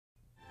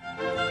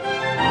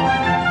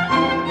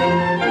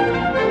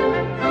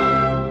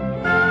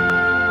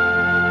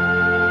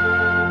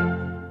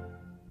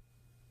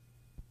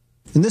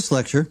In this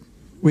lecture,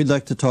 we'd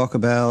like to talk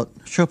about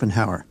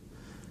Schopenhauer,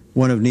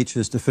 one of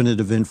Nietzsche's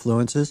definitive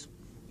influences.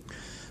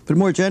 But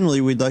more generally,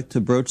 we'd like to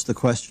broach the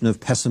question of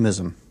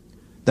pessimism,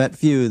 that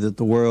view that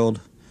the world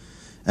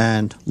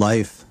and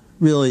life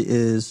really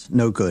is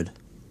no good.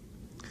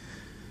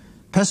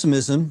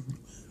 Pessimism,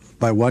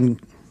 by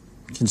one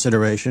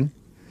consideration,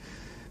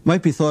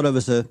 might be thought of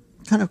as a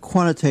kind of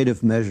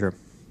quantitative measure.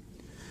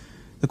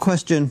 The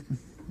question,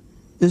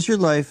 is your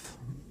life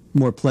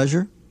more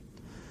pleasure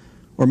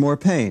or more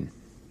pain?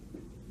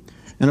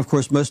 And of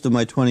course, most of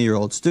my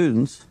 20-year-old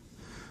students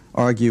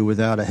argue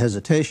without a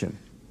hesitation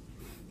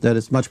that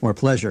it's much more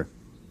pleasure.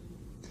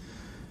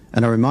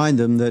 And I remind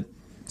them that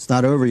it's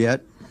not over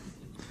yet,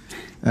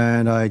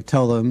 and I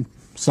tell them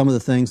some of the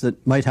things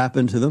that might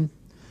happen to them,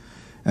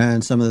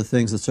 and some of the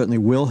things that certainly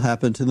will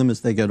happen to them as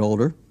they get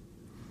older.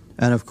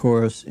 And of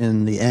course,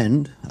 in the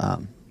end,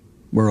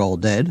 we're all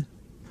dead.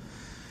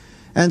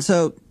 And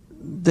so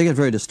they get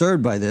very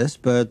disturbed by this,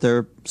 but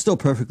they're still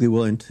perfectly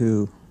willing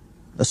to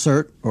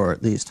assert, or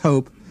at least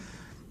hope,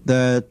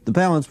 that the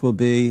balance will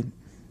be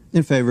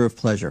in favor of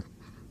pleasure.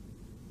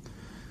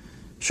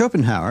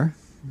 Schopenhauer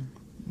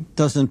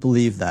doesn't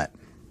believe that.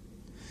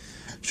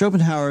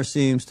 Schopenhauer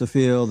seems to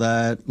feel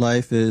that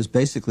life is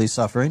basically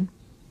suffering,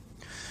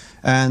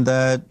 and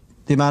that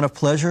the amount of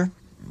pleasure,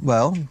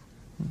 well,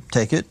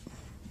 take it,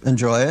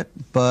 enjoy it,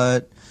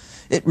 but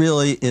it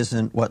really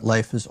isn't what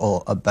life is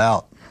all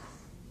about.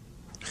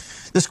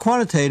 This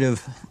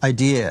quantitative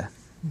idea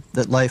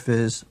that life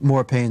is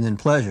more pain than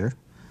pleasure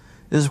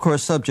is, of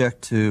course,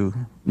 subject to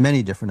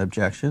many different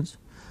objections.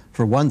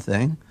 For one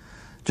thing,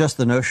 just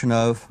the notion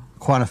of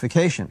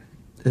quantification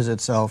is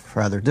itself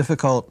rather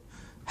difficult.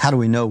 How do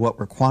we know what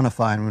we're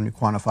quantifying when we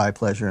quantify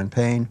pleasure and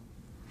pain?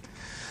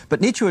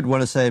 But Nietzsche would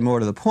want to say more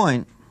to the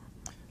point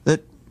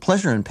that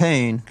pleasure and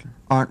pain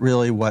aren't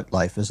really what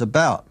life is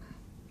about.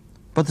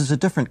 But there's a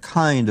different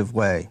kind of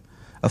way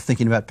of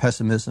thinking about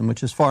pessimism,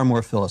 which is far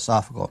more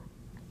philosophical.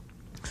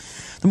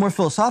 The more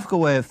philosophical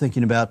way of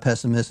thinking about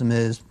pessimism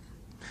is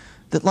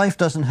that life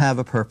doesn't have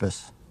a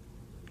purpose,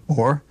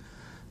 or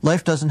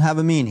life doesn't have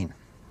a meaning.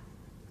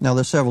 Now,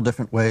 there's several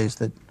different ways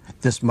that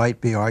this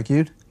might be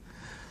argued.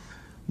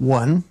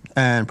 One,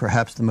 and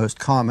perhaps the most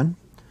common,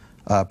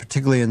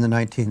 particularly in the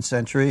 19th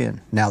century and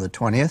now the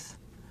 20th,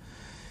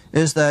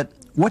 is that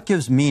what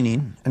gives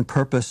meaning and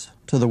purpose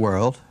to the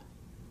world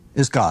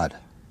is God.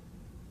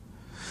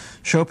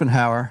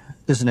 Schopenhauer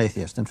is an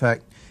atheist. In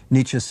fact,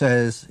 Nietzsche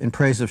says in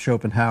praise of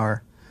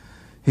Schopenhauer,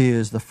 he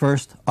is the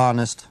first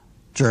honest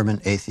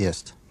German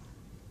atheist.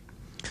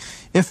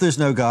 If there's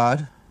no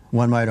God,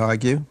 one might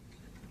argue,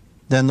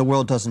 then the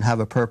world doesn't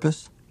have a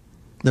purpose.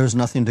 There's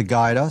nothing to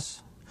guide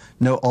us,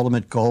 no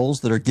ultimate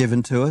goals that are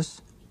given to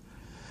us,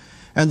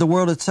 and the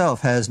world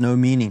itself has no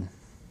meaning.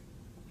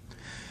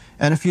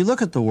 And if you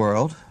look at the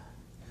world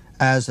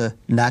as a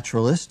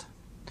naturalist,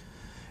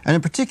 and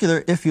in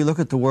particular, if you look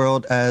at the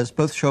world as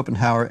both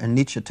Schopenhauer and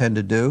Nietzsche tend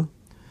to do,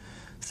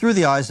 through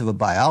the eyes of a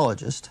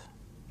biologist,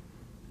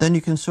 then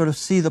you can sort of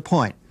see the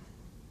point.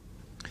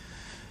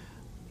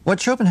 What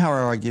Schopenhauer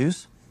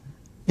argues,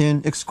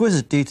 in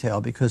exquisite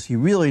detail, because he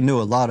really knew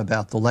a lot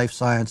about the life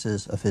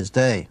sciences of his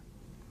day,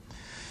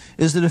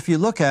 is that if you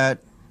look at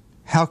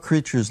how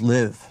creatures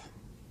live,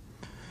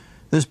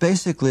 there's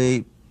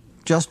basically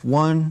just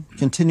one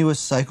continuous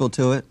cycle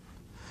to it,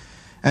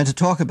 and to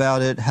talk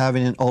about it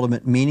having an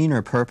ultimate meaning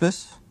or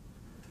purpose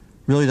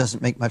really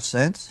doesn't make much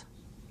sense.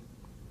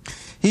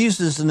 He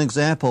uses as an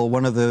example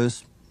one of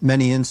those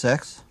many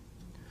insects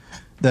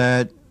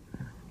that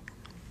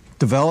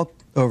develop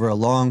over a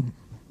long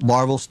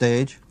larval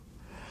stage,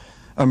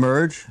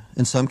 emerge,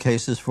 in some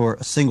cases for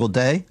a single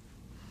day,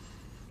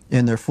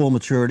 in their full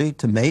maturity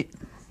to mate,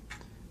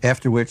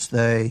 after which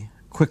they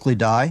quickly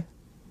die,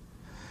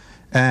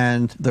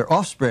 and their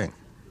offspring,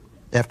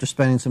 after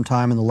spending some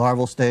time in the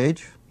larval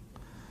stage,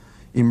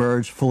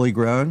 emerge fully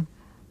grown,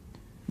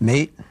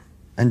 mate,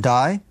 and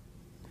die.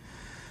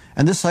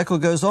 And this cycle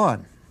goes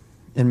on,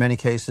 in many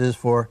cases,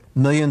 for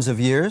millions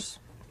of years.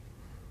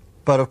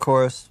 But of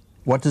course,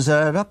 what does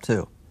that add up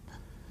to?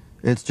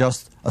 It's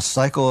just a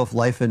cycle of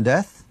life and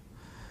death,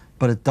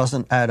 but it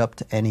doesn't add up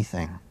to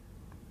anything.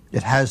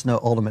 It has no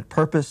ultimate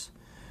purpose.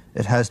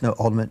 It has no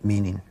ultimate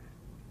meaning.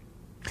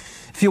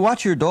 If you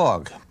watch your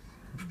dog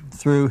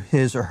through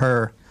his or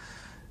her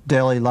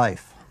daily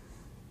life,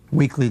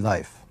 weekly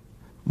life,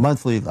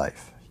 monthly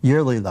life,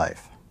 yearly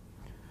life,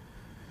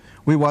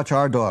 we watch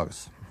our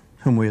dogs,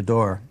 whom we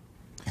adore,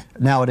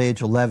 now at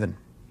age 11.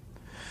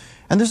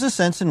 And there's a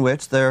sense in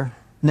which they're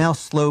now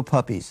slow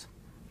puppies.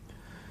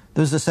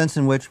 There's a sense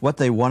in which what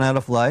they want out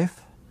of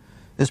life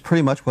is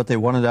pretty much what they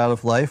wanted out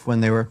of life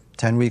when they were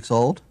 10 weeks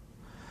old.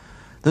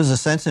 There's a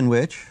sense in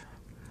which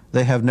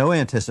they have no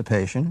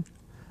anticipation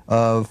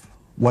of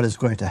what is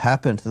going to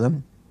happen to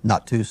them,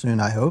 not too soon,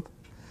 I hope.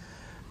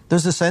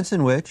 There's a sense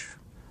in which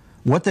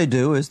what they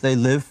do is they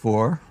live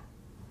for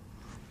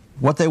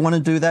what they want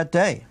to do that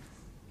day.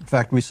 In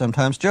fact, we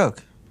sometimes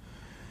joke.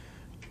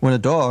 When a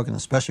dog, and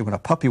especially when a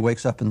puppy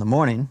wakes up in the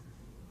morning,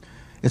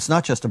 it's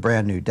not just a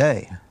brand new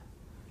day,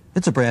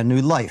 it's a brand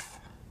new life.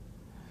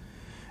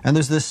 And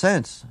there's this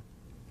sense,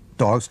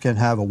 dogs can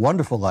have a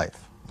wonderful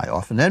life. I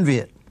often envy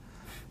it.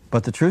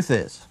 But the truth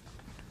is,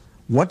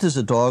 what does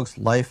a dog's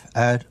life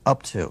add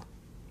up to?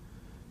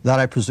 That,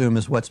 I presume,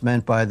 is what's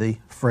meant by the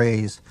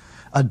phrase,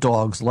 a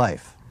dog's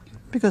life.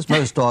 Because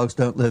most dogs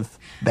don't live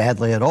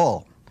badly at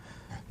all.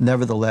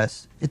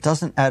 Nevertheless, it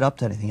doesn't add up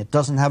to anything. It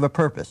doesn't have a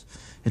purpose.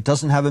 It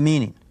doesn't have a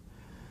meaning.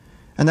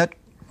 And that,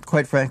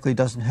 quite frankly,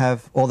 doesn't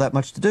have all that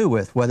much to do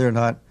with whether or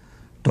not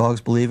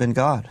dogs believe in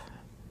God.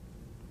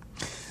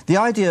 The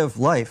idea of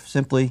life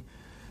simply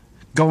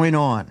going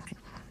on,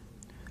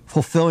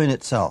 fulfilling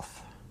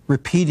itself,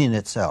 repeating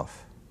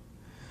itself,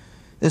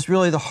 is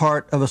really the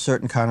heart of a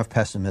certain kind of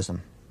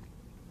pessimism.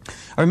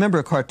 I remember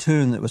a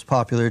cartoon that was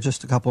popular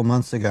just a couple of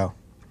months ago,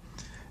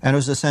 and it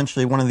was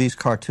essentially one of these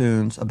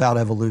cartoons about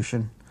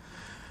evolution.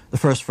 The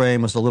first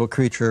frame was a little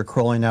creature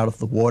crawling out of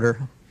the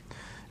water,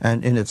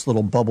 and in its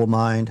little bubble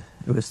mind,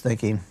 it was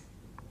thinking,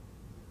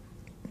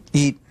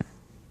 eat,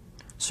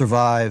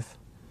 survive,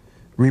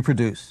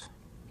 reproduce.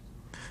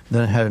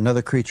 Then it had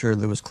another creature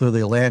that was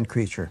clearly a land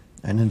creature,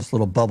 and in its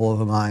little bubble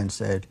of a mind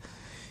said,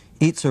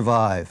 eat,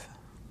 survive,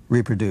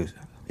 reproduce.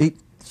 Eat,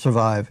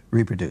 survive,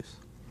 reproduce.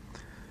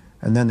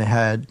 And then they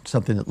had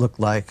something that looked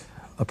like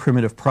a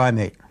primitive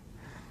primate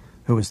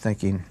who was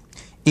thinking,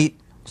 eat,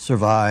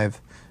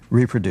 survive,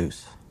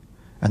 reproduce.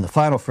 And the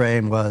final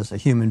frame was a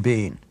human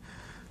being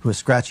who was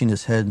scratching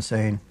his head and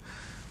saying,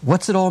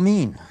 what's it all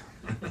mean?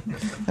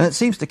 And it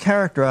seems to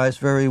characterize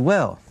very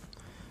well.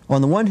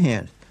 On the one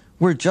hand,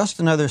 we're just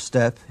another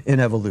step in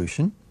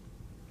evolution,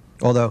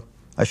 although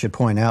I should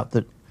point out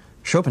that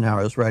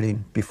Schopenhauer was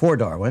writing before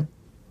Darwin.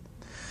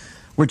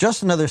 We're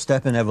just another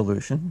step in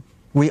evolution.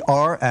 We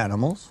are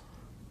animals.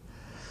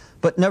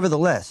 But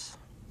nevertheless,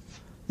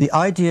 the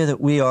idea that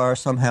we are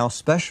somehow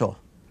special,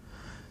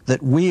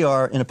 that we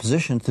are in a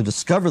position to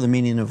discover the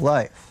meaning of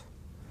life,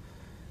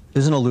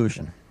 is an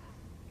illusion.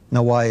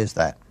 Now, why is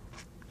that?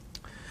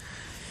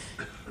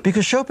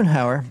 Because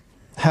Schopenhauer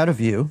had a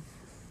view,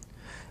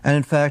 and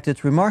in fact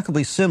it's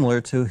remarkably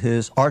similar to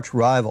his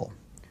arch-rival,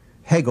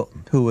 Hegel,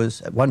 who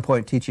was at one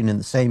point teaching in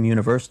the same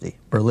university,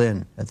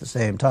 Berlin, at the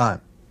same time.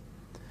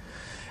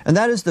 And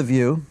that is the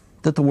view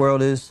that the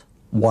world is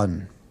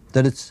one,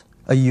 that it's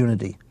a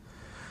unity,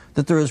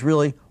 that there is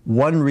really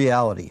one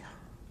reality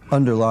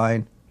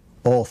underlying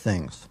all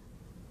things.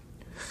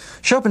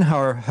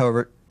 Schopenhauer,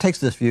 however, takes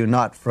this view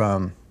not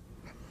from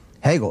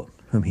Hegel,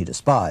 whom he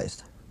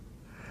despised,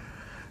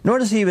 nor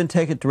does he even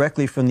take it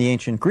directly from the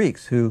ancient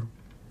Greeks, who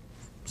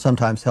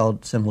sometimes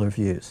held similar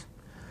views.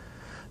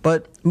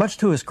 But much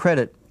to his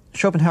credit,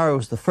 Schopenhauer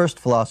was the first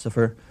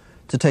philosopher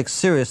to take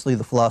seriously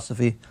the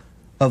philosophy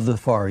of the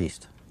Far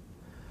East,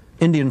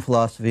 Indian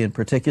philosophy in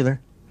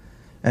particular,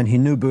 and he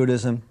knew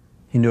Buddhism,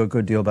 he knew a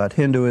good deal about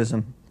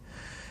Hinduism,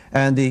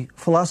 and the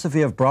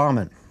philosophy of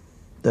Brahman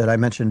that I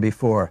mentioned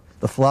before,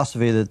 the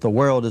philosophy that the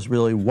world is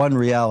really one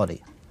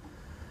reality,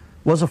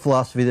 was a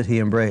philosophy that he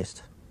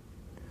embraced.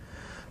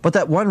 But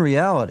that one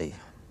reality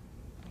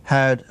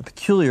had a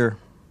peculiar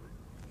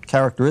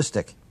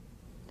characteristic.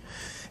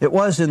 It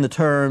was in the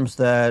terms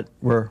that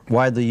were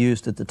widely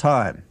used at the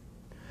time.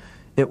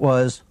 It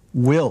was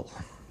will.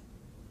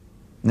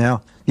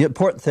 Now, the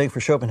important thing for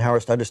Schopenhauer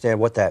is to understand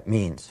what that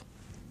means.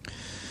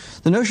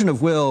 The notion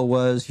of will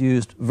was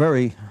used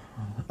very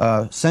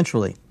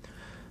centrally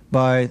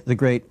by the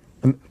great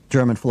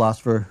German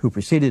philosopher who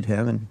preceded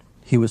him, and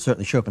he was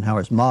certainly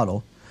Schopenhauer's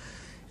model,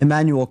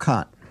 Immanuel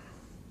Kant.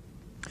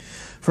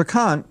 For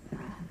Kant,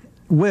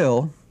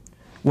 will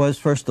was,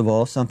 first of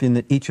all, something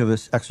that each of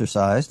us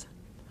exercised,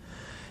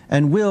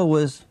 and will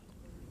was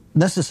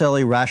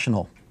necessarily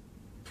rational.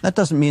 That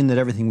doesn't mean that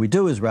everything we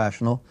do is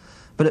rational,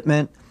 but it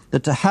meant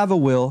that to have a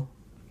will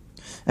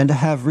and to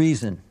have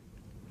reason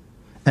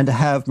and to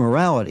have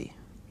morality,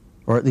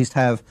 or at least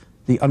have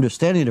the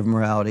understanding of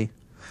morality,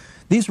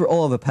 these were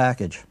all of a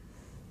package.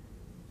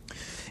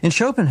 In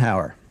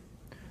Schopenhauer,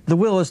 the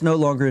will is no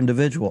longer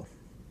individual.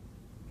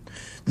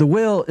 The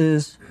will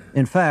is,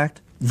 in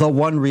fact, the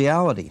one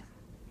reality.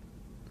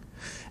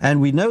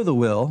 And we know the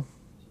will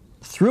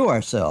through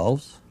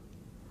ourselves,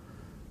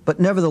 but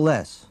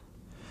nevertheless,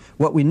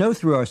 what we know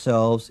through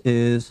ourselves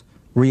is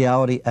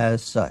reality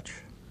as such.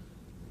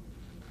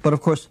 But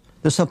of course,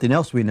 there's something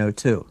else we know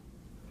too.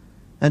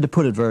 And to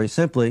put it very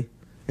simply,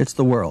 it's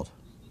the world.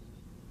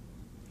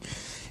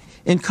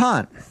 In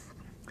Kant,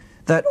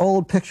 that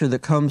old picture that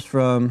comes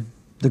from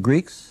the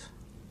Greeks,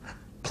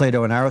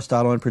 Plato and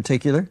Aristotle in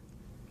particular,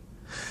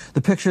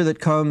 the picture that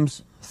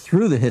comes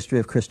through the history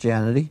of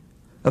Christianity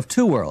of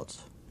two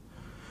worlds.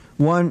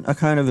 One, a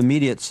kind of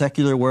immediate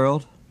secular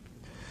world,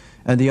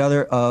 and the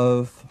other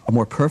of a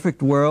more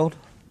perfect world,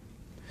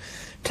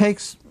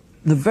 takes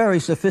the very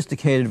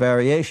sophisticated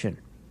variation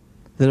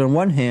that on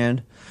one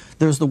hand,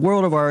 there's the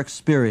world of our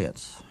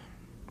experience,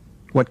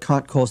 what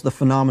Kant calls the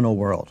phenomenal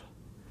world.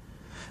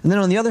 And then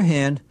on the other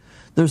hand,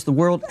 there's the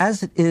world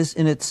as it is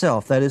in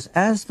itself, that is,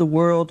 as the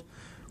world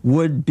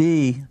would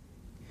be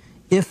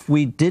if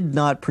we did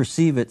not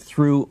perceive it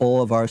through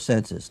all of our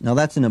senses. Now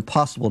that's an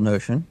impossible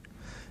notion,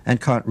 and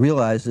Kant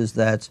realizes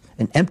that's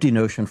an empty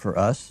notion for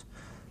us,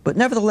 But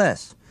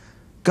nevertheless,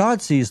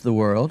 God sees the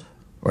world,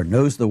 or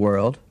knows the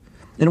world,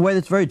 in a way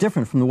that's very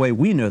different from the way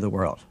we know the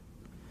world.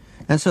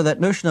 And so that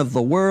notion of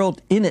the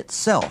world in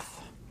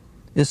itself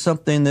is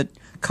something that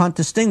Kant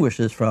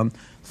distinguishes from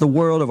the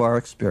world of our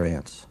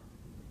experience.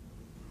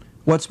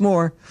 What's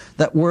more,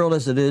 that world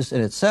as it is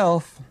in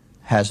itself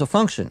has a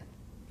function.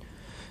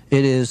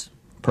 It is,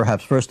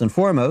 perhaps first and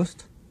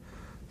foremost,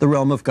 the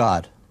realm of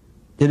God.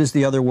 It is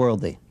the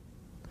otherworldly.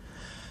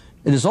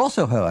 It is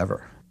also,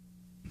 however,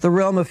 the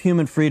realm of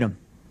human freedom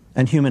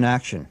and human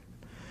action.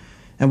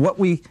 And what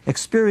we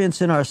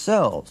experience in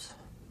ourselves,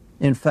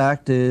 in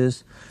fact,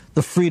 is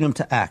the freedom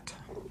to act,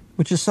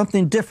 which is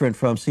something different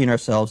from seeing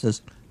ourselves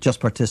as just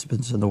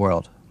participants in the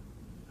world.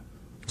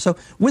 So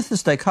with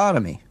this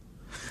dichotomy,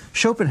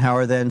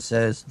 Schopenhauer then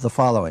says the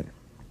following,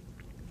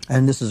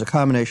 and this is a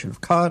combination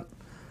of Kant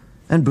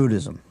and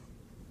Buddhism.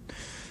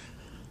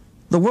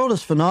 The world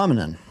as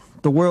phenomenon,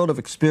 the world of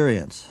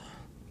experience,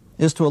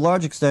 is to a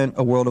large extent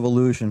a world of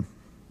illusion.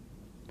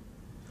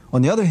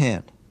 On the other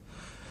hand,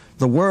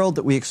 the world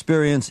that we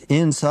experience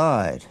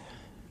inside,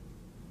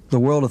 the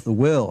world of the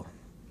will,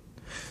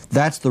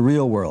 that's the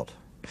real world.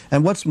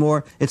 And what's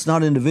more, it's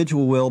not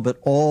individual will, but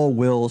all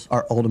wills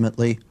are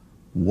ultimately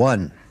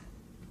one.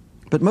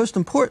 But most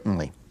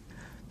importantly,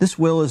 this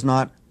will is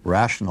not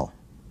rational.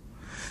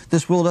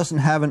 This will doesn't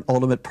have an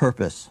ultimate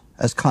purpose,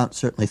 as Kant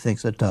certainly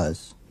thinks it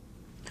does.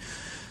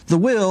 The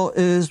will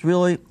is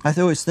really, I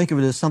always think of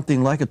it as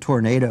something like a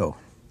tornado.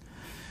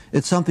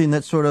 It's something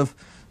that sort of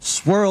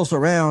swirls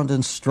around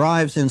and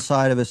strives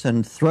inside of us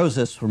and throws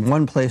us from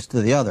one place to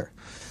the other.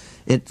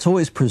 It's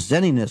always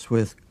presenting us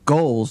with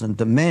goals and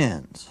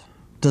demands,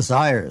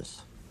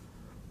 desires.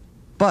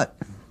 But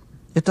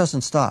it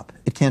doesn't stop.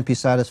 It can't be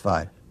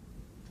satisfied.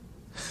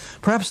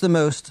 Perhaps the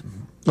most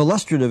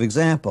illustrative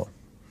example,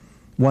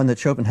 one that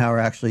Schopenhauer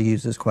actually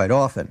uses quite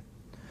often,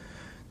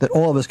 that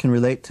all of us can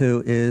relate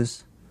to,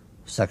 is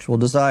sexual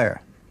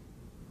desire.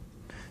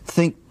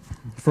 Think,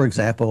 for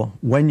example,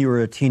 when you were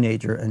a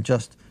teenager and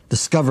just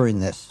discovering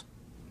this.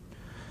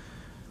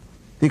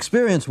 The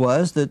experience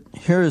was that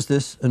here is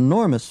this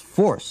enormous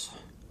force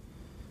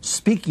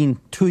speaking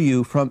to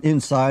you from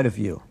inside of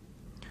you.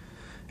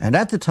 And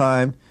at the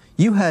time,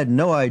 you had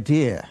no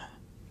idea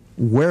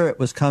where it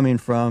was coming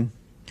from,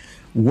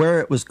 where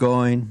it was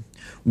going,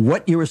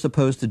 what you were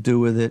supposed to do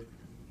with it.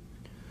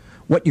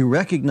 What you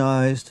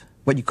recognized,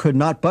 what you could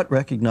not but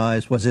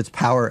recognize, was its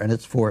power and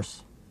its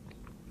force.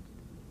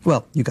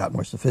 Well, you got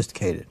more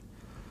sophisticated.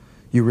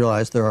 You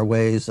realized there are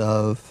ways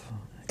of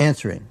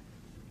answering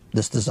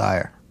this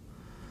desire.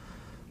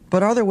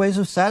 But are there ways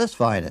of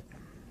satisfying it?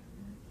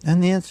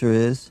 And the answer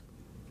is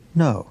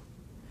no.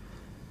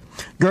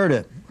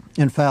 Goethe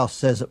in Faust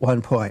says at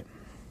one point,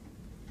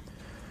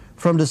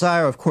 "From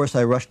desire, of course,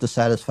 I rush to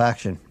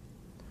satisfaction,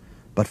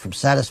 but from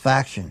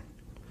satisfaction,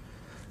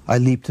 I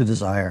leap to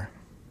desire."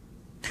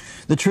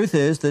 The truth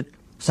is that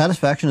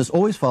satisfaction is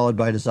always followed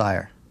by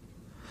desire.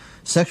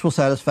 Sexual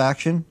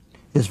satisfaction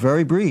is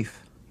very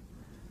brief,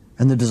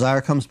 and the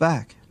desire comes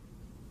back.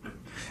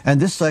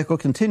 And this cycle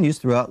continues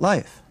throughout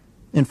life.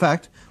 In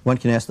fact, one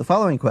can ask the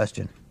following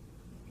question: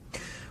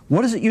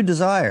 what is it you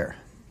desire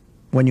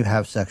when you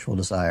have sexual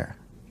desire?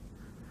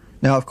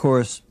 Now, of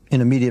course,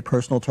 in immediate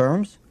personal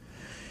terms,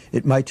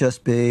 it might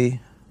just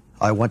be,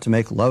 I want to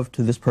make love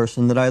to this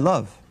person that I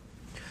love.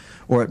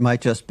 Or it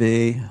might just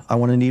be, I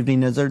want an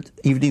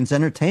evening's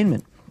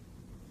entertainment.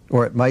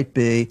 Or it might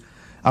be,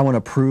 I want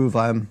to prove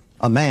I'm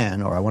a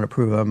man, or I want to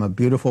prove I'm a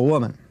beautiful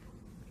woman.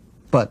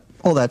 But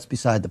all that's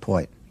beside the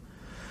point.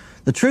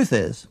 The truth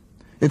is,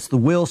 it's the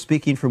will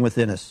speaking from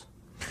within us.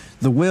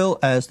 The will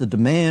as the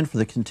demand for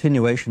the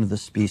continuation of the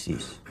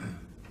species.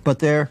 But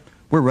there,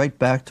 we're right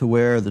back to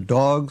where the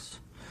dogs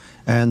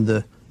and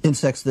the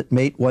insects that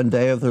mate one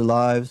day of their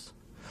lives,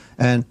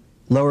 and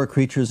lower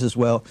creatures as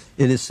well,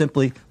 it is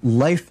simply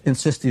life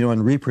insisting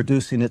on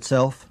reproducing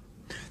itself,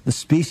 the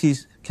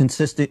species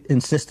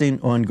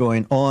insisting on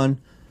going on.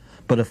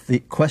 But if the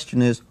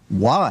question is,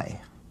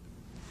 why?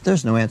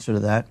 There's no answer to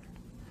that.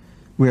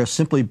 We are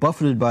simply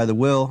buffeted by the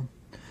will,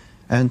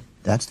 and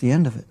that's the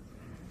end of it.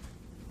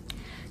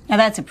 Now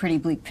that's a pretty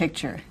bleak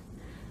picture.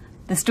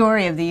 The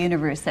story of the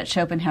universe that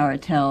Schopenhauer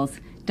tells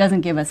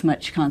doesn't give us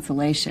much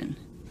consolation.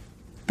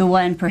 The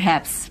one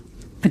perhaps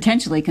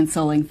potentially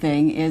consoling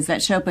thing is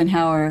that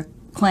Schopenhauer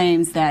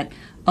claims that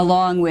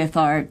along with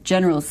our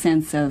general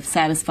sense of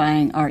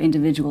satisfying our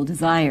individual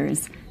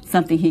desires,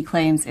 something he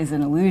claims is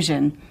an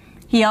illusion,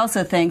 he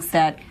also thinks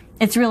that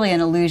it's really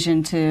an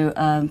illusion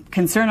to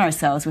concern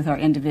ourselves with our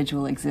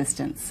individual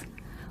existence.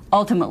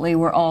 Ultimately,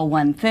 we're all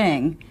one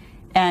thing,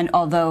 and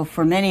although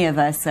for many of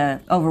us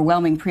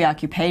overwhelming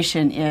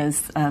preoccupation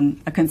is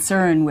a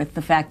concern with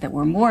the fact that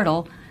we're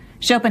mortal,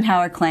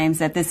 Schopenhauer claims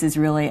that this is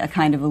really a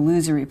kind of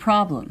illusory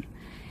problem.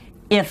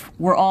 If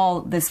we're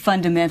all this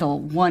fundamental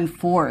one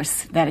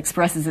force that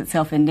expresses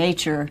itself in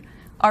nature,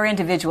 our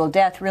individual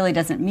death really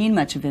doesn't mean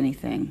much of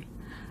anything.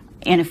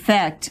 In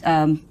effect,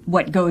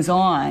 what goes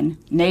on,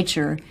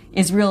 nature,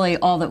 is really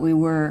all that we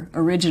were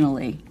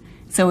originally.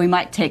 So we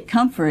might take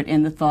comfort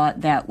in the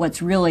thought that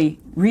what's really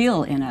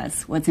real in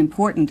us, what's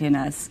important in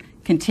us,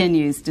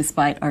 continues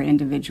despite our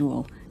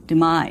individual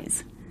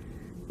demise.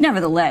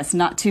 Nevertheless,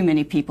 not too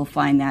many people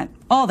find that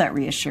all that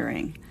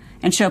reassuring,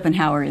 and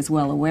Schopenhauer is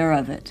well aware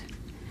of it.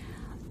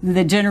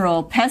 The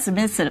generally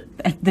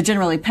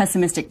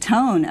pessimistic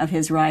tone of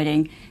his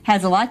writing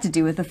has a lot to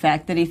do with the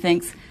fact that he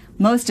thinks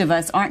most of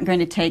us aren't going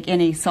to take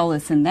any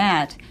solace in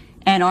that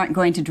and aren't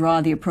going to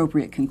draw the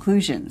appropriate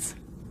conclusions.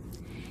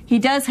 He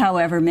does,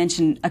 however,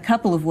 mention a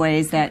couple of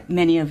ways that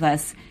many of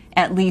us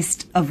at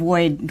least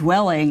avoid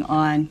dwelling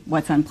on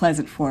what's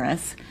unpleasant for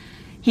us.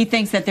 He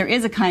thinks that there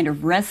is a kind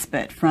of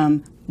respite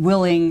from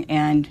willing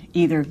and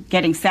either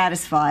getting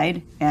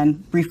satisfied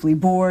and briefly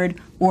bored,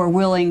 or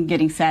willing,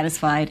 getting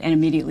satisfied, and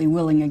immediately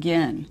willing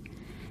again.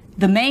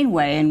 The main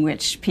way in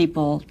which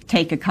people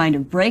take a kind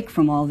of break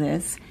from all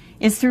this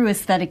is through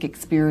aesthetic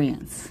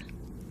experience.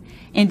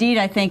 Indeed,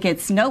 I think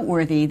it's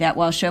noteworthy that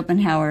while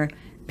Schopenhauer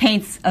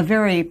paints a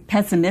very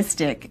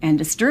pessimistic and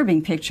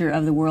disturbing picture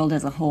of the world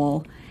as a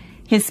whole,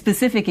 his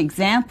specific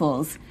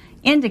examples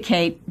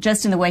indicate,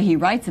 just in the way he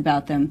writes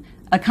about them,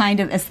 a kind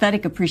of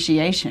aesthetic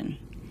appreciation.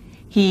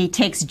 He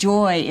takes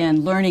joy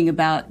in learning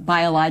about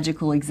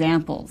biological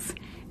examples.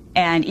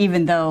 And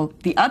even though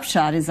the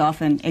upshot is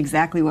often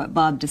exactly what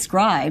Bob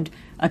described,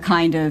 a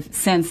kind of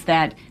sense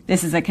that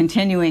this is a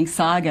continuing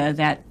saga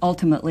that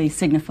ultimately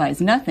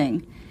signifies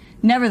nothing,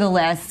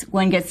 nevertheless,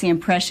 one gets the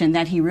impression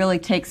that he really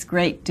takes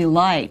great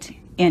delight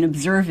in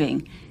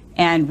observing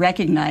and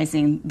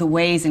recognizing the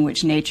ways in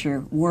which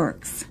nature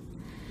works.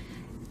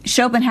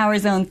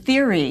 Schopenhauer's own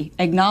theory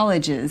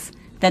acknowledges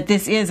that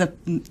this is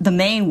the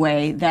main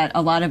way that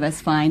a lot of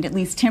us find at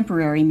least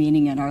temporary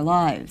meaning in our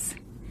lives.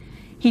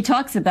 He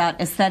talks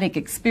about aesthetic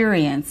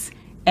experience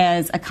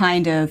as a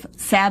kind of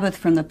Sabbath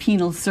from the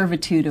penal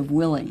servitude of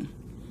willing.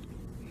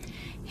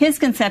 His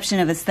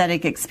conception of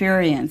aesthetic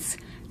experience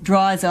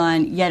draws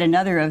on yet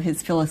another of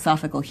his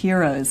philosophical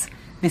heroes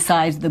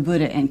besides the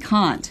Buddha and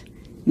Kant,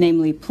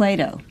 namely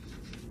Plato.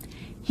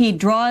 He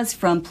draws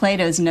from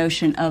Plato's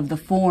notion of the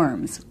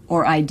forms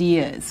or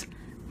ideas,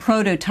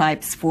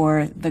 prototypes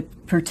for the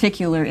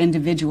particular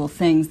individual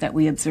things that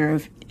we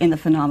observe in the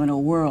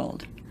phenomenal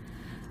world.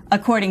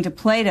 According to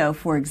Plato,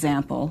 for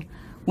example,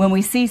 when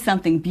we see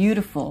something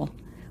beautiful,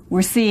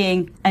 we're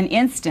seeing an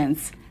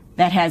instance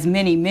that has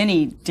many,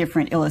 many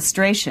different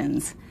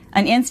illustrations,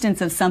 an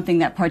instance of something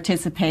that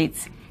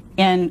participates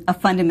in a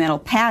fundamental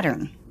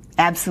pattern,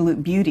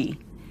 absolute beauty.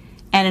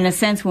 And in a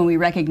sense, when we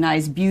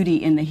recognize beauty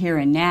in the here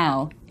and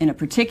now, in a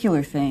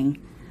particular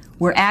thing,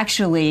 we're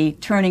actually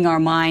turning our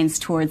minds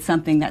towards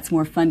something that's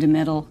more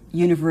fundamental,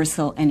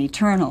 universal, and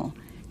eternal,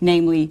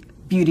 namely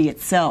beauty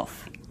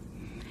itself.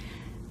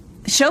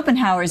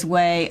 Schopenhauer's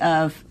way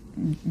of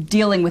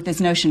dealing with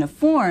this notion of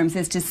forms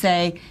is to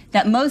say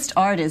that most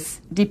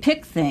artists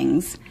depict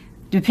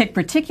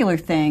particular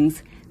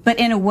things, but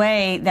in a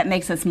way that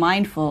makes us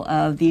mindful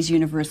of these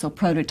universal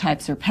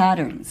prototypes or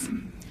patterns.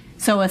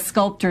 So a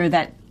sculptor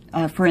that,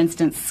 for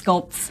instance,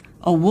 sculpts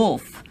a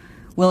wolf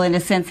will, in a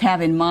sense,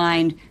 have in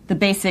mind the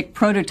basic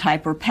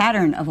prototype or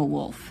pattern of a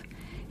wolf.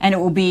 And it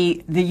will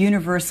be the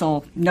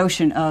universal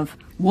notion of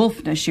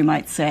wolfness, you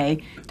might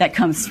say, that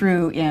comes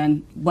through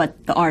in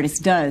what the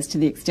artist does, to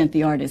the extent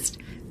the artist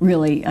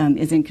really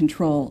is in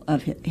control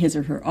of his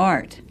or her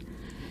art.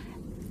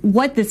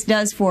 What this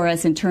does for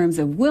us in terms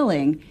of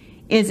willing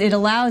is it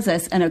allows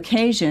us an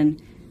occasion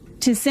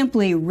to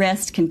simply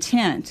rest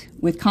content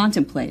with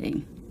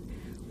contemplating.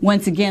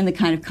 Once again, the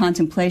kind of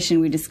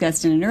contemplation we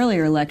discussed in an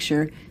earlier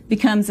lecture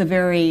becomes a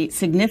very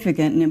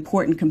significant and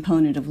important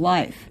component of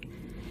life.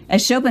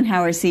 As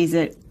Schopenhauer sees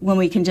it, when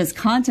we can just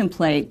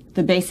contemplate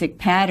the basic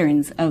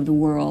patterns of the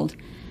world,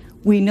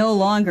 we no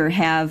longer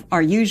have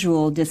our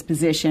usual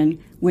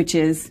disposition, which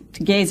is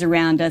to gaze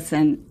around us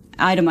and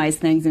itemize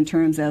things in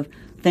terms of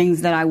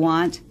things that I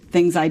want,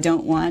 things I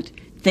don't want,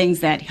 things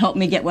that help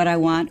me get what I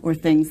want, or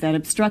things that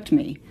obstruct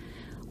me.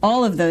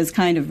 All of those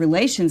kind of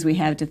relations we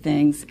have to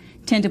things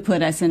tend to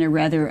put us in a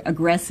rather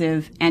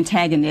aggressive,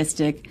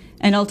 antagonistic,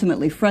 and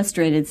ultimately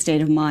frustrated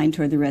state of mind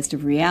toward the rest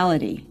of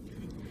reality.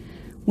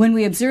 When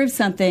we observe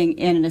something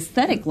in an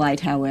aesthetic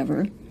light,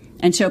 however,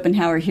 and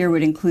Schopenhauer here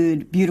would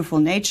include beautiful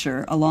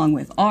nature along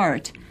with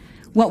art,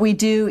 what we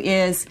do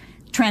is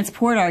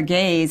transport our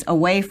gaze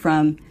away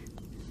from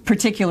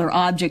particular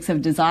objects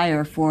of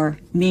desire for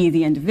me,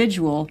 the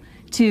individual,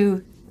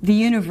 to the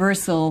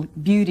universal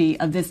beauty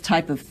of this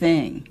type of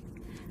thing.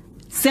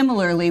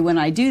 Similarly, when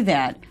I do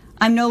that,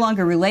 I'm no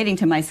longer relating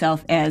to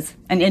myself as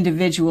an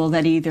individual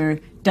that either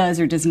does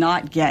or does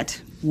not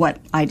get what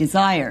I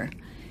desire.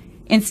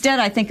 Instead,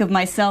 I think of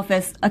myself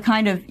as a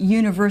kind of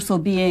universal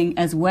being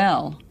as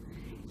well.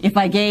 If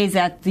I gaze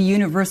at the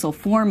universal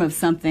form of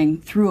something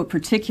through a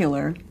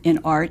particular in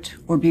art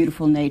or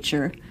beautiful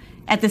nature,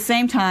 at the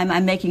same time,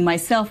 I'm making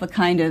myself a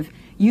kind of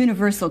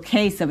universal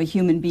case of a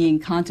human being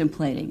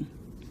contemplating.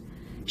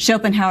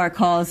 Schopenhauer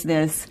calls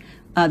this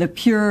the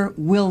pure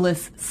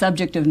will-less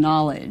subject of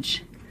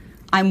knowledge.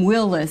 I'm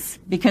will-less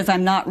because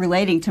I'm not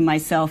relating to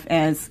myself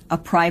as a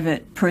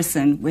private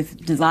person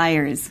with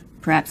desires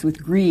perhaps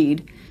with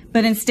greed,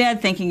 but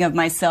instead thinking of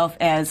myself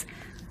as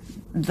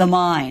the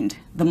mind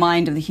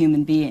of the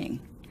human being.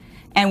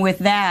 And with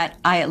that,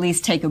 I at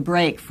least take a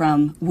break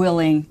from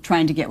willing,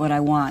 trying to get what I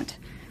want.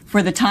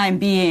 For the time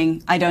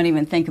being, I don't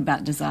even think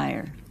about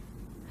desire.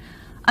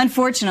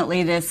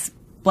 Unfortunately, this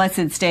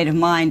blessed state of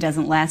mind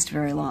doesn't last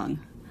very long.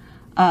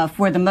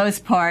 For the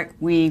most part,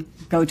 we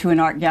go to an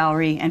art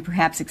gallery and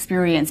perhaps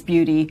experience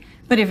beauty,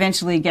 but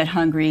eventually get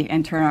hungry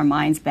and turn our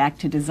minds back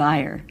to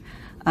desire.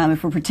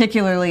 If we're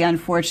particularly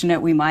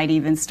unfortunate, we might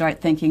even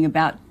start thinking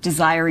about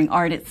desiring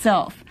art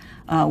itself,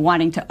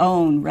 wanting to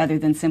own rather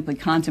than simply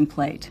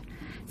contemplate.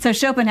 So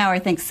Schopenhauer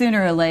thinks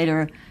sooner or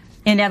later,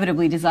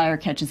 inevitably desire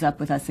catches up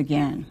with us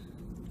again.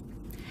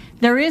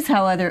 There is,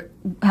 however,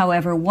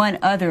 one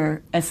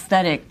other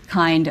aesthetic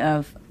kind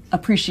of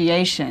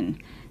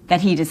appreciation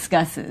that he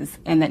discusses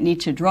and that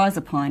Nietzsche draws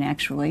upon,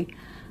 actually,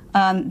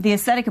 the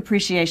aesthetic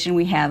appreciation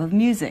we have of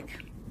music.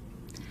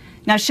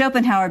 Now,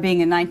 Schopenhauer,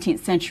 being a 19th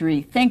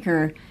century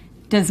thinker,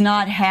 does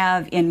not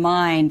have in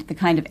mind the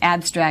kind of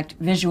abstract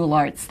visual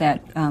arts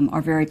that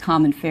are very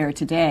common fare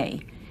today.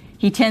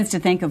 He tends to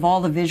think of all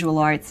the visual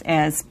arts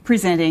as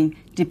presenting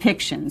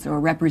depictions or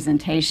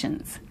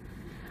representations.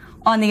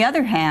 On the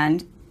other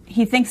hand,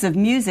 he thinks of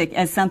music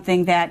as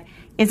something that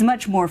is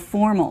much more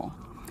formal.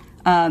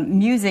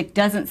 Music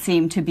doesn't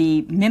seem to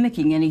be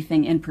mimicking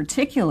anything in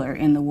particular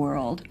in the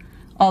world,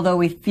 although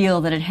we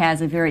feel that it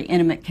has a very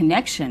intimate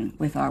connection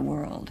with our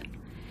world.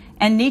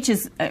 And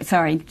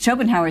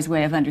Schopenhauer's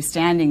way of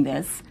understanding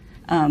this,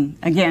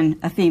 again,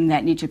 a theme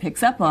that Nietzsche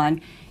picks up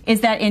on,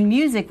 is that in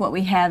music what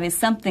we have is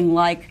something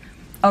like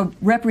a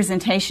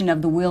representation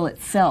of the will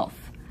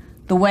itself,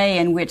 the way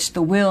in which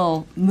the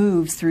will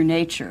moves through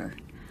nature,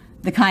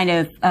 the kind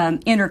of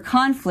inner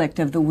conflict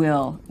of the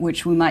will,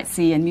 which we might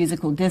see in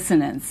musical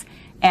dissonance,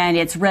 and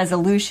its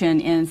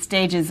resolution in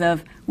stages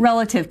of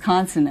relative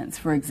consonance,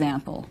 for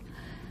example.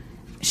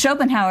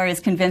 Schopenhauer is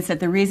convinced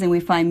that the reason we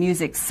find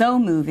music so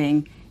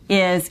moving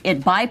is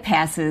it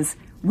bypasses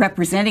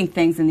representing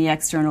things in the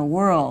external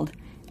world,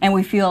 and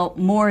we feel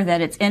more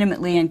that it's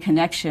intimately in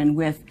connection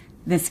with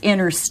this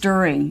inner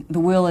stirring,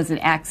 the will as it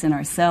acts in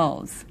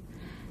ourselves.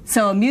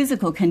 So a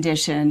musical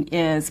condition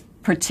is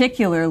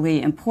particularly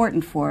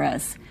important for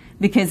us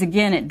because,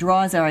 again, it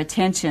draws our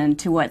attention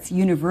to what's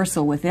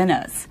universal within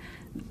us,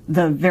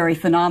 the very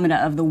phenomena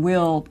of the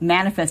will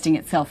manifesting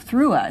itself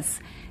through us.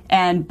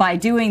 And by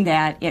doing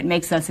that, it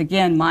makes us,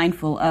 again,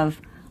 mindful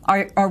of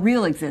our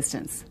real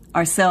existence,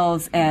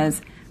 ourselves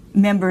as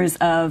members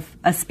of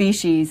a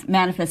species,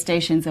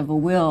 manifestations of a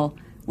will,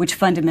 which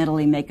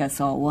fundamentally make us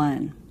all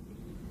one.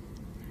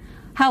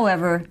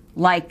 However,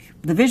 like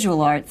the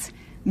visual arts,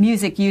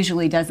 music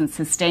usually doesn't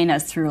sustain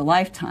us through a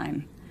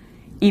lifetime.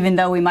 Even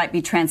though we might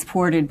be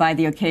transported by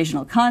the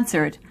occasional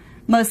concert,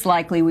 most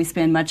likely we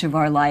spend much of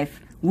our life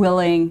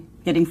willing,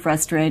 getting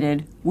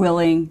frustrated,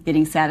 willing,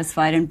 getting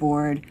satisfied and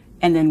bored,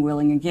 and then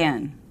willing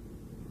again.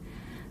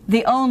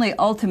 The only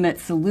ultimate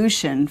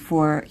solution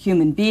for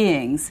human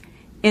beings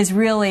is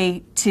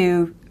really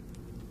to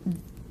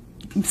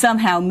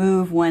somehow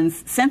move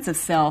one's sense of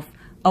self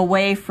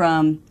away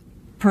from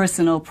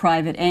personal,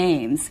 private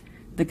aims,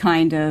 the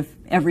kind of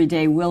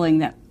everyday willing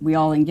that we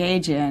all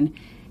engage in,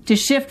 to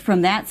shift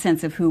from that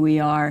sense of who we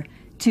are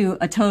to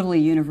a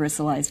totally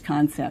universalized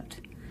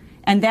concept.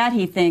 And that,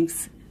 he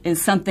thinks,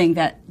 is something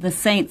that the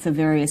saints of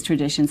various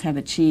traditions have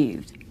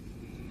achieved.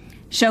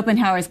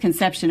 Schopenhauer's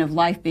conception of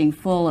life being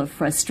full of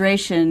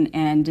frustration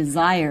and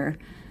desire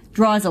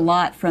draws a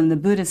lot from the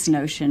Buddhist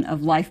notion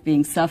of life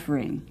being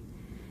suffering.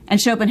 And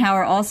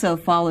Schopenhauer also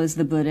follows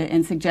the Buddha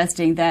in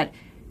suggesting that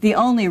the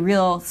only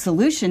real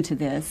solution to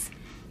this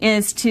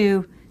is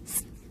to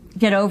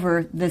get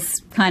over this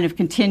kind of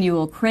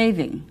continual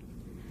craving.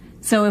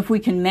 So if we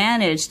can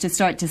manage to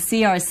start to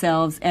see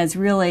ourselves as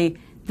really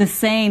the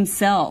same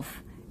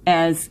self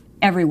as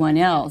everyone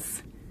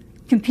else,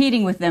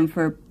 competing with them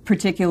for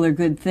particular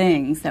good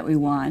things that we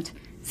want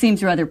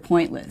seems rather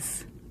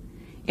pointless.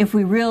 If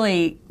we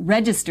really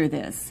register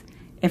this,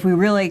 if we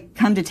really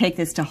come to take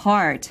this to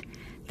heart,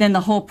 then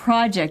the whole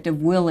project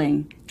of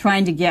willing,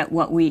 trying to get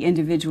what we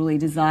individually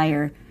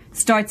desire,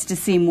 starts to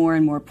seem more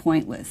and more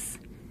pointless.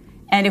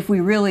 And if we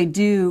really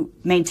do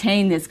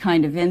maintain this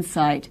kind of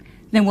insight,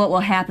 then what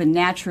will happen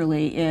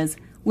naturally is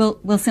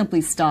we'll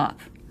simply stop.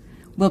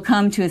 We'll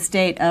come to a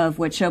state of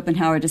what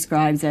Schopenhauer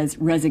describes as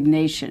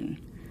resignation.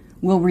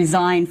 We'll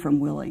resign from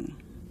willing.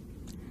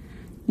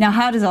 Now,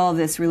 how does all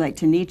this relate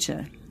to Nietzsche?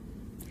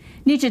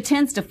 Nietzsche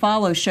tends to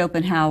follow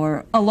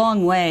Schopenhauer a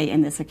long way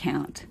in this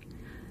account.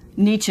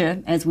 Nietzsche,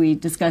 as we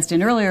discussed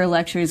in earlier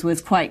lectures,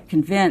 was quite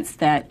convinced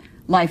that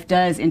life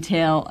does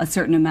entail a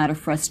certain amount of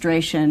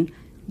frustration,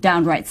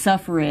 downright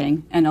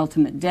suffering, and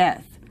ultimate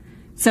death.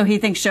 So he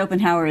thinks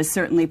Schopenhauer is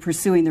certainly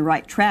pursuing the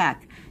right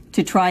track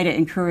to try to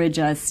encourage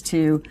us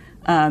to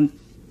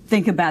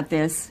think about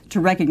this,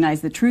 to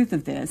recognize the truth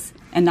of this,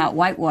 and not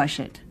whitewash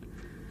it.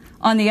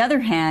 On the other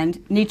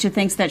hand, Nietzsche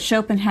thinks that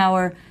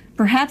Schopenhauer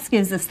perhaps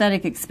gives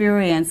aesthetic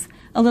experience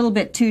a little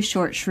bit too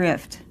short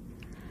shrift.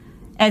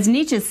 As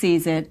Nietzsche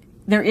sees it,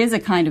 there is a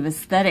kind of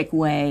aesthetic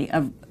way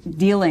of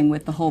dealing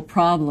with the whole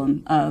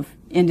problem of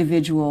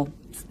individual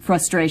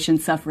frustration,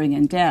 suffering,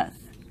 and death.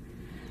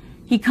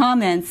 He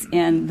comments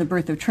in The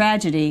Birth of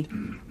Tragedy,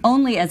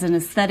 only as an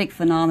aesthetic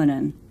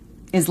phenomenon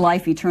is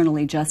life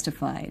eternally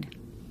justified.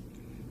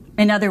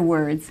 In other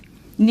words,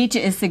 Nietzsche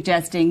is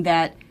suggesting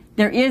that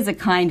there is a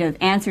kind of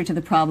answer to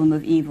the problem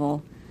of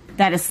evil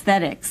that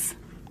aesthetics,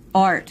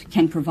 art,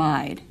 can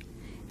provide.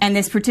 And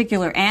this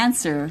particular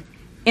answer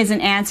is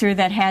an answer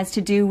that has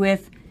to do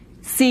with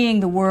seeing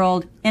the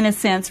world, in a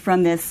sense,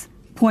 from this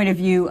point of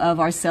view of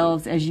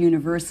ourselves as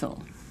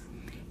universal.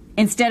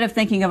 Instead of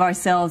thinking of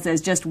ourselves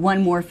as just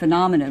one more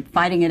phenomenon,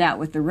 fighting it out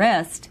with the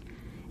rest,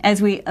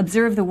 as we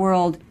observe the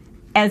world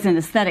as an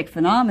aesthetic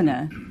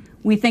phenomena,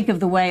 we think of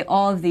the way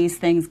all of these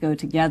things go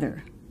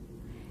together.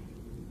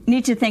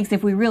 Nietzsche thinks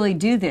if we really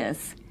do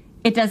this,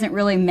 it doesn't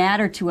really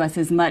matter to us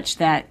as much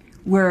that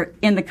we're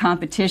in the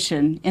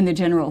competition, in the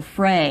general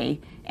fray,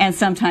 and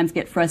sometimes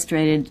get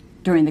frustrated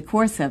during the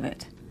course of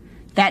it.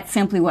 That's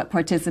simply what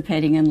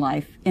participating in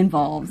life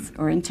involves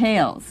or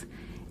entails.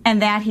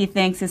 And that, he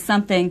thinks, is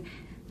something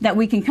that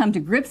we can come to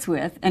grips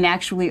with and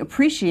actually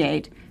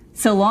appreciate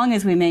so long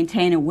as we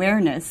maintain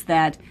awareness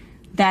that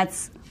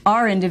that's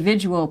our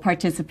individual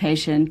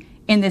participation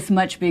in this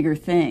much bigger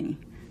thing,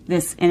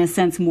 this, in a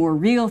sense, more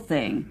real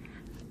thing,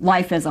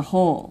 life as a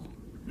whole.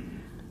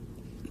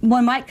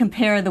 One might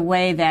compare the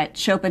way that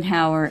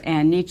Schopenhauer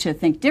and Nietzsche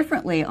think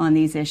differently on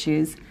these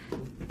issues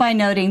by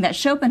noting that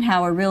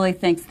Schopenhauer really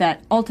thinks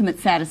that ultimate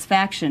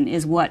satisfaction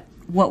is what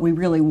we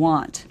really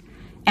want.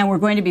 And we're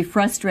going to be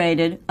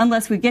frustrated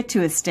unless we get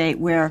to a state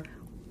where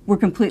we're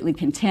completely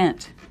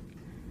content.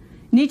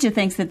 Nietzsche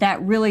thinks that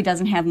that really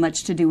doesn't have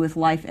much to do with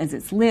life as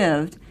it's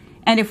lived,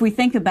 and if we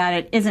think about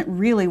it, isn't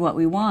really what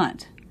we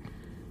want.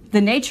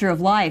 The nature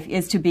of life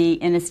is to be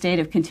in a state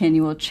of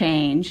continual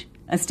change,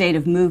 a state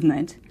of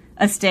movement,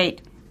 a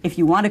state, if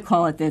you want to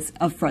call it this,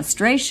 of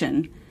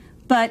frustration,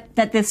 but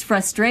that this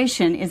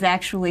frustration is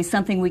actually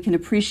something we can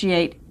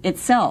appreciate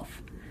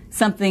itself,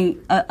 something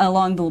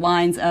along the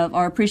lines of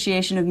our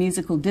appreciation of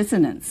musical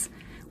dissonance,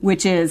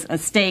 which is a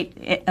state,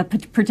 a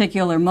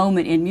particular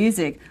moment in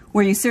music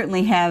where you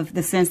certainly have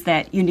the sense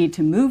that you need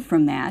to move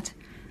from that,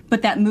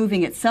 but that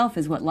moving itself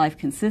is what life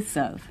consists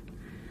of.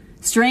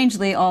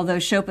 Strangely, although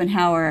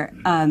Schopenhauer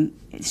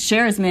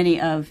shares many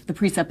of the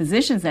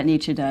presuppositions that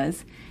Nietzsche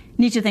does,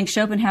 Nietzsche thinks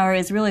Schopenhauer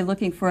is really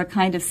looking for a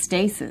kind of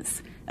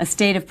stasis, a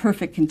state of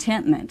perfect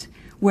contentment,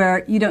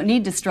 where you don't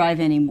need to strive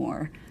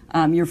anymore.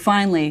 You're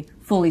finally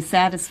fully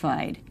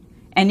satisfied.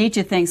 And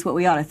Nietzsche thinks what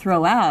we ought to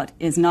throw out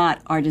is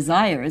not our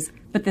desires,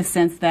 but the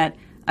sense that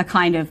a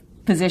kind of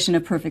position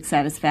of perfect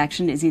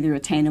satisfaction is either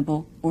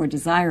attainable or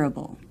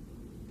desirable.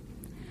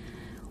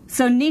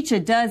 So Nietzsche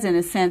does, in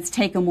a sense,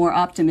 take a more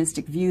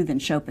optimistic view than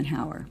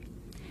Schopenhauer.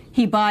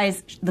 He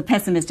buys the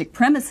pessimistic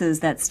premises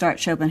that start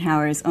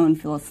Schopenhauer's own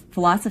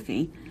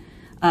philosophy,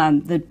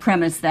 the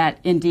premise that,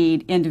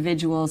 indeed,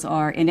 individuals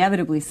are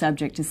inevitably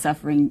subject to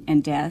suffering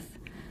and death.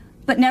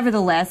 But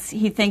nevertheless,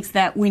 he thinks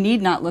that we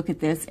need not look at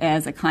this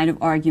as a kind of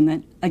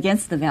argument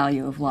against the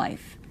value of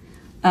life,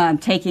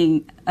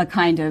 taking a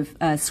kind of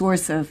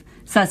source of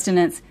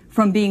sustenance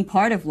from being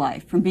part of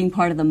life, from being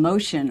part of the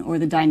motion or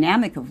the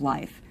dynamic of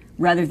life,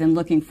 rather than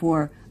looking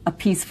for a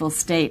peaceful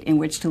state in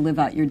which to live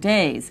out your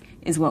days,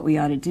 is what we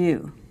ought to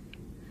do.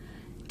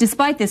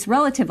 Despite this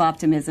relative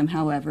optimism,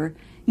 however,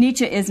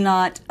 Nietzsche is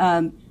not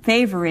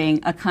favoring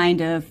a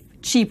kind of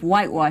cheap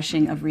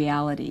whitewashing of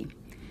reality.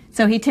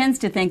 So he tends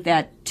to think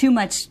that too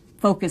much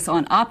focus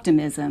on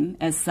optimism,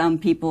 as some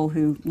people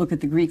who look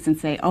at the Greeks and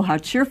say, oh, how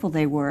cheerful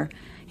they were,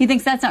 he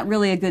thinks that's not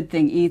really a good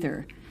thing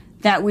either.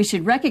 That we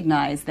should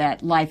recognize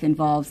that life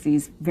involves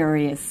these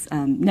various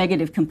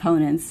negative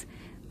components,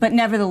 but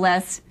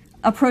nevertheless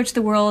approach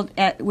the world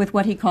with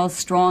what he calls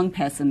strong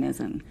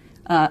pessimism,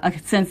 a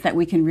sense that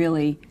we can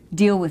really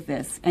deal with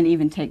this and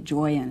even take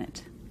joy in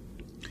it.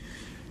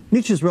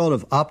 Nietzsche's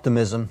relative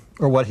optimism,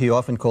 or what he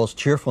often calls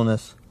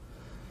cheerfulness,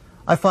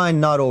 I find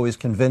not always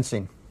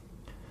convincing.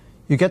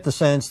 You get the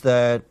sense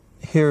that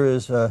here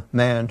is a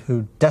man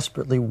who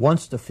desperately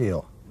wants to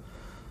feel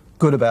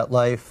good about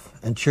life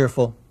and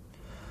cheerful,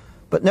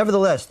 but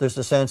nevertheless there's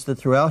the sense that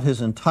throughout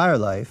his entire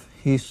life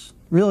he's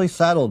really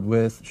saddled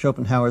with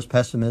Schopenhauer's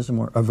pessimism,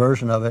 or a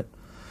version of it,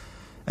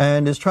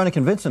 and is trying to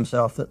convince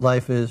himself that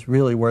life is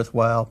really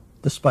worthwhile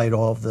despite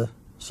all of the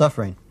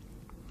suffering.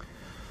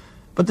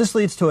 But this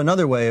leads to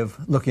another way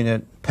of looking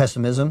at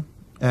pessimism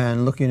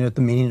and looking at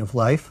the meaning of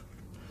life.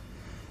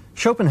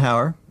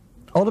 Schopenhauer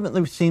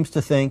ultimately seems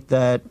to think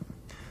that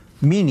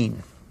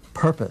meaning,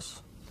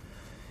 purpose,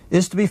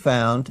 is to be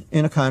found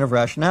in a kind of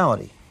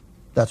rationality.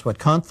 That's what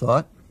Kant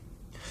thought.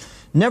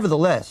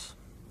 Nevertheless,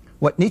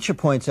 what Nietzsche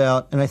points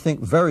out, and I think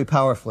very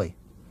powerfully,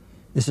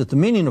 is that the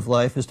meaning of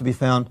life is to be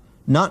found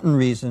not in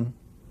reason,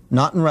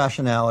 not in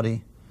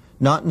rationality,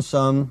 not in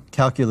some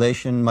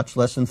calculation, much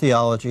less in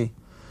theology,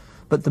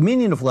 but the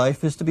meaning of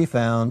life is to be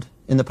found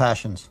in the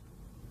passions.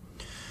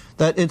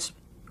 That it's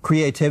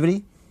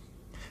creativity,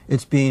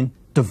 it's being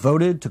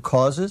devoted to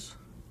causes,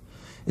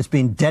 it's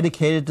being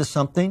dedicated to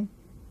something,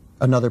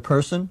 another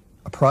person,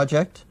 a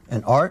project,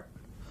 an art,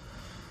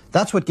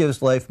 That's what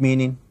gives life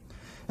meaning.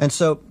 And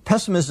so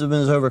pessimism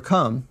is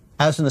overcome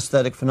as an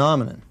aesthetic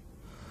phenomenon,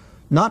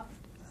 not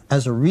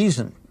as a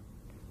reason,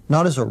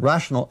 not as a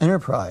rational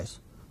enterprise,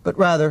 but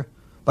rather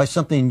by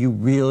something you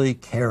really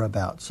care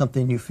about,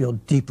 something you feel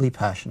deeply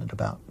passionate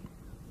about.